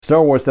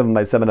Star Wars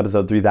 7x7,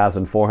 episode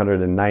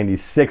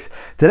 3496.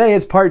 Today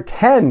is part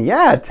 10,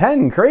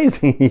 10,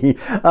 crazy,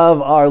 of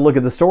our look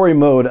at the story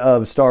mode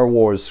of Star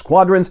Wars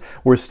Squadrons.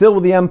 We're still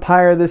with the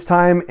Empire this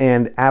time,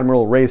 and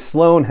Admiral Ray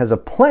Sloan has a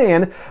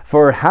plan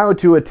for how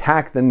to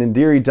attack the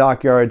Nandiri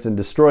dockyards and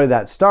destroy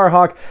that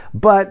Starhawk,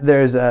 but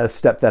there's a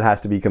step that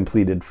has to be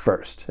completed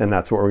first, and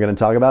that's what we're going to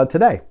talk about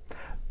today.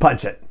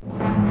 Punch it!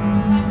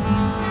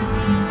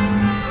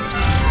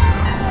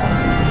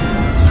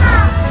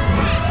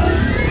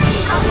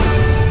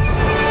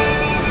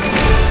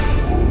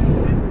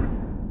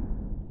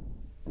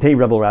 Hey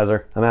Rebel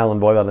Rouser, I'm Alan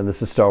Voivod and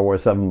this is Star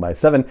Wars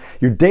 7x7,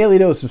 your daily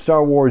dose of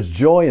Star Wars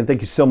joy, and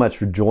thank you so much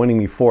for joining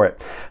me for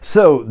it.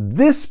 So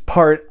this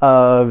part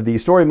of the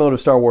story mode of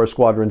Star Wars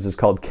Squadrons is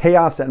called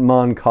Chaos at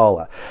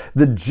Cala.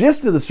 The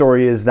gist of the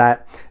story is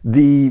that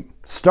the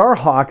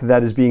Starhawk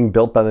that is being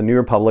built by the New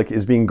Republic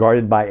is being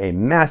guarded by a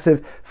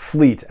massive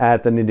fleet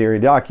at the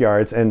Nandiri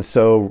dockyards, and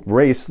so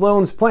Ray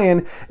Sloan's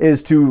plan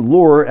is to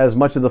lure as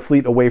much of the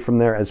fleet away from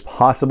there as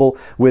possible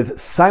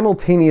with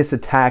simultaneous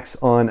attacks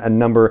on a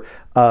number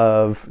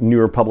of New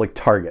Republic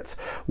targets.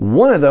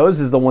 One of those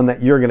is the one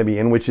that you're going to be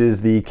in, which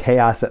is the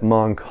Chaos at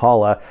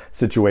Cala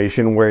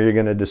situation, where you're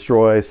going to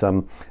destroy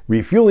some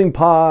refueling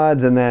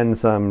pods and then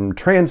some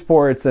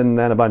transports and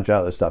then a bunch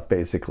of other stuff,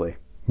 basically.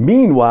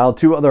 Meanwhile,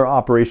 two other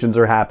operations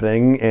are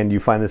happening, and you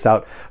find this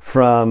out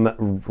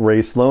from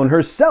Ray Sloan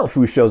herself,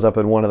 who shows up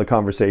in one of the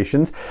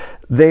conversations.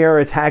 They are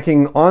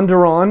attacking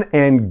Onderon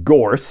and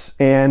Gorse,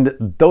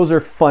 and those are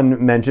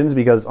fun mentions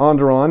because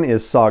Onderon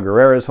is Saw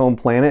Gerrera's home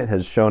planet,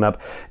 has shown up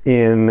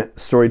in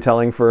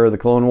storytelling for the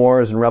Clone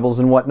Wars and Rebels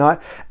and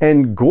whatnot,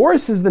 and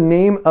Gorse is the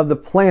name of the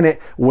planet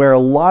where a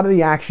lot of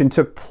the action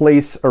took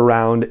place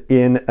around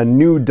in A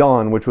New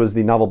Dawn, which was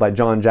the novel by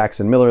John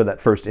Jackson Miller that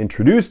first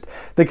introduced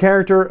the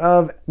character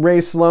of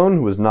Ray Sloan,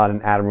 who was not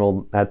an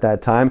admiral at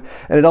that time,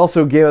 and it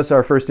also gave us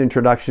our first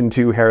introduction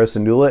to Hera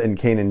Syndulla and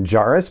Kanan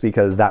Jarrus,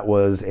 because that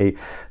was a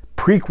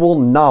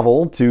prequel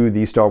novel to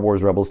the Star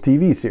Wars Rebels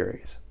TV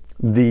series.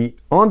 The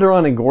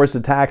Onderon and Gorse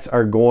attacks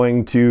are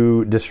going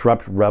to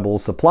disrupt Rebel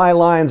supply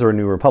lines or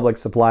New Republic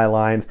supply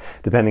lines,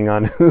 depending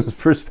on whose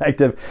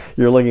perspective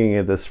you're looking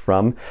at this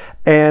from.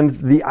 And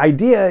the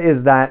idea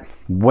is that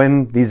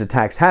when these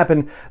attacks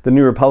happen, the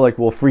New Republic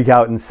will freak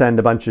out and send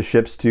a bunch of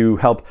ships to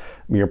help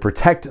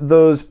protect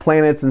those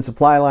planets and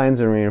supply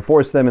lines and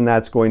reinforce them, and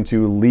that's going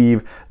to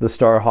leave the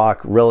Starhawk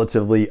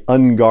relatively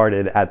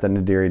unguarded at the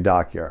Nandiri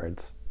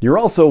dockyards. You're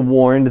also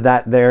warned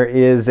that there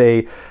is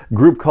a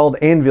group called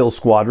Anvil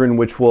Squadron,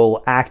 which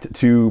will act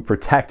to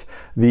protect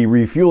the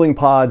refueling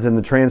pods and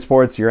the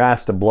transports. You're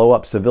asked to blow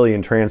up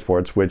civilian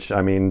transports, which,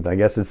 I mean, I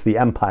guess it's the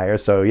Empire,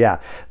 so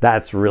yeah,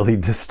 that's really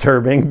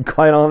disturbing,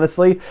 quite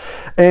honestly.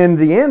 And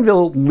the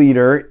Anvil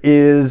leader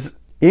is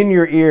in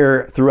your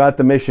ear throughout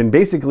the mission,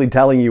 basically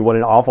telling you what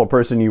an awful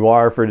person you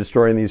are for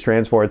destroying these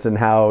transports and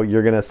how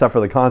you're going to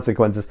suffer the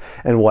consequences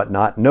and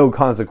whatnot. No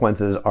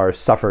consequences are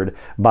suffered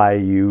by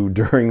you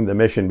during the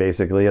mission,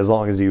 basically, as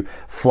long as you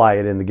fly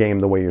it in the game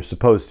the way you're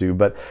supposed to.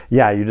 But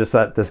yeah, you just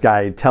let this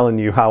guy telling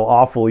you how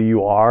awful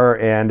you are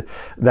and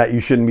that you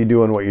shouldn't be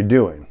doing what you're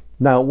doing.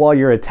 Now, while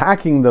you're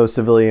attacking those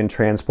civilian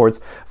transports,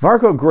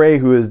 Varco Gray,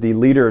 who is the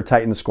leader of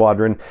Titan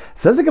Squadron,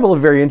 says a couple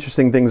of very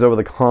interesting things over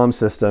the comm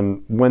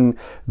system. When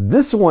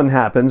this one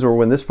happens, or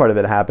when this part of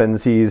it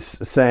happens, he's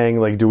saying,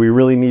 like, do we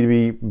really need to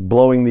be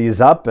blowing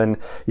these up? And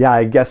yeah,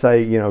 I guess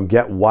I,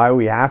 get why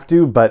we have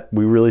to, but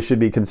we really should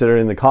be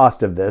considering the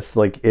cost of this.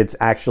 Like, it's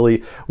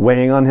actually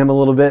weighing on him a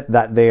little bit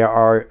that they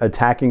are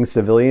attacking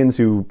civilians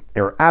who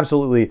are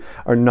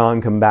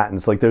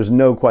non-combatants. Like, there's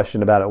no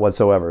question about it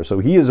whatsoever. So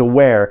he is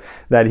aware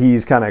that he's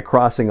kind of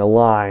crossing a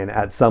line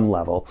at some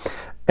level.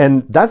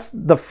 And that's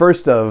the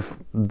first of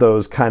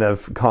those kind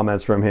of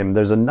comments from him.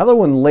 There's another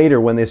one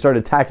later when they start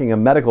attacking a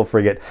medical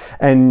frigate,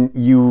 and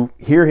you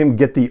hear him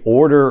get the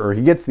order, or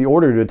he gets the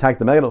order to attack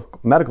the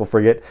medical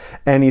frigate,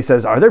 and he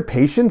says, "Are there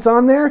patients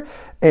on there?"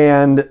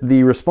 And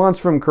the response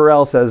from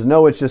Corell says,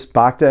 "No, it's just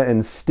Bacta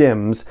and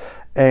Stims."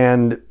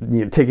 And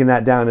taking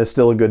that down is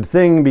still a good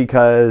thing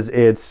because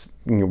it's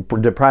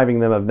depriving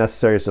them of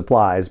necessary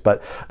supplies.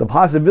 But the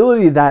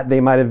possibility that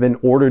they might have been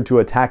ordered to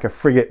attack a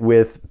frigate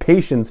with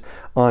patients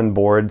on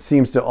board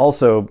seems to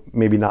also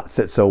maybe not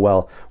sit so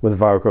well with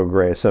Varco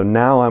Gray. So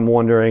now I'm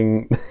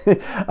wondering,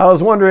 I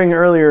was wondering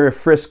earlier if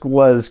Frisk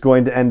was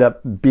going to end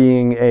up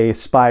being a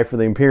spy for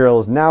the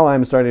Imperials. Now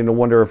I'm starting to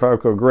wonder if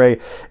Varco Gray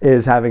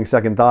is having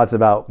second thoughts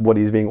about what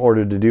he's being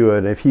ordered to do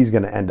and if he's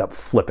going to end up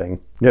flipping.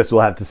 Guess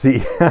we'll have to see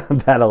how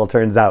that all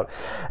turns out.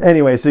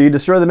 Anyway, so you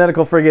destroy the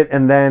medical frigate,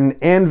 and then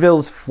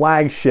Anvil's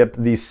flagship,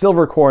 the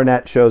Silver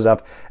Coronet, shows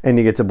up, and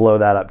you get to blow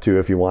that up too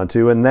if you want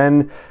to. And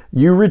then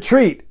you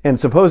retreat, and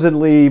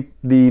supposedly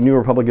the New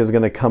Republic is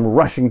going to come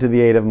rushing to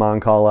the aid of Mon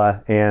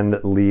Cala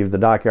and leave the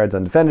dockyards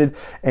undefended,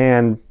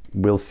 and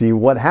we'll see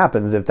what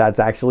happens if that's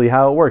actually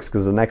how it works,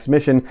 because the next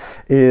mission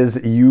is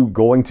you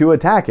going to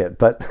attack it.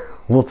 But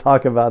we'll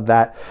talk about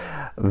that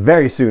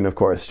very soon, of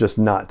course, just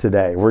not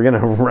today. We're going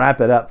to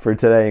wrap it up for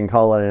today and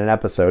call it an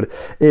episode.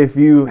 If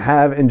you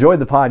have enjoyed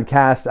the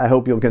podcast, I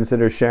hope you'll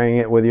consider sharing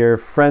it with your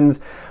friends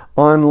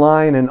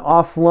online and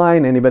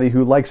offline. Anybody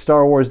who likes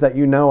Star Wars that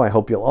you know, I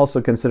hope you'll also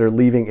consider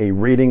leaving a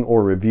rating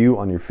or review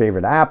on your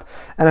favorite app.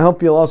 And I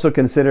hope you'll also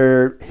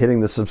consider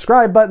hitting the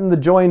subscribe button, the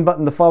join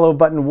button, the follow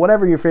button,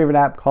 whatever your favorite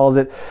app calls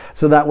it,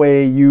 so that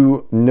way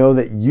you know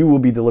that you will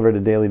be delivered a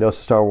daily dose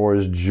of Star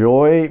Wars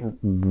joy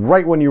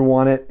right when you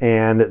want it,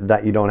 and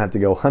that you don't have to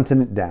go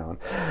hunting it down.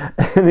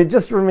 And it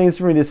just remains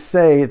for me to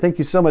say thank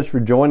you so much for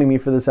joining me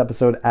for this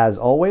episode, as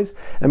always,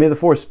 and may the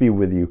Force be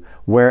with you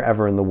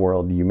wherever in the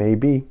world you may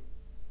be.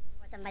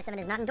 7x7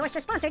 is not endorsed or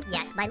sponsored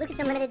yet by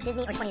Lucasfilm Limited,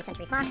 Disney, or 20th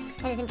Century Fox,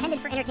 and is intended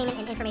for entertainment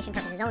and information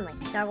purposes only.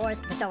 Star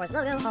Wars, the Star Wars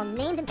logo, all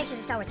names and pictures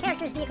of Star Wars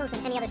characters, vehicles,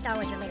 and any other Star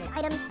Wars-related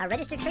items are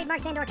registered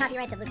trademarks and/or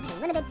copyrights of Lucasfilm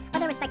Limited, or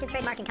their respective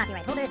trademark and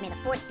copyright holders. May the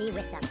Force be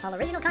with them. All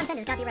original content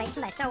is copyright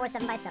by Star Wars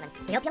 7x7.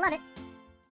 We hope you love it.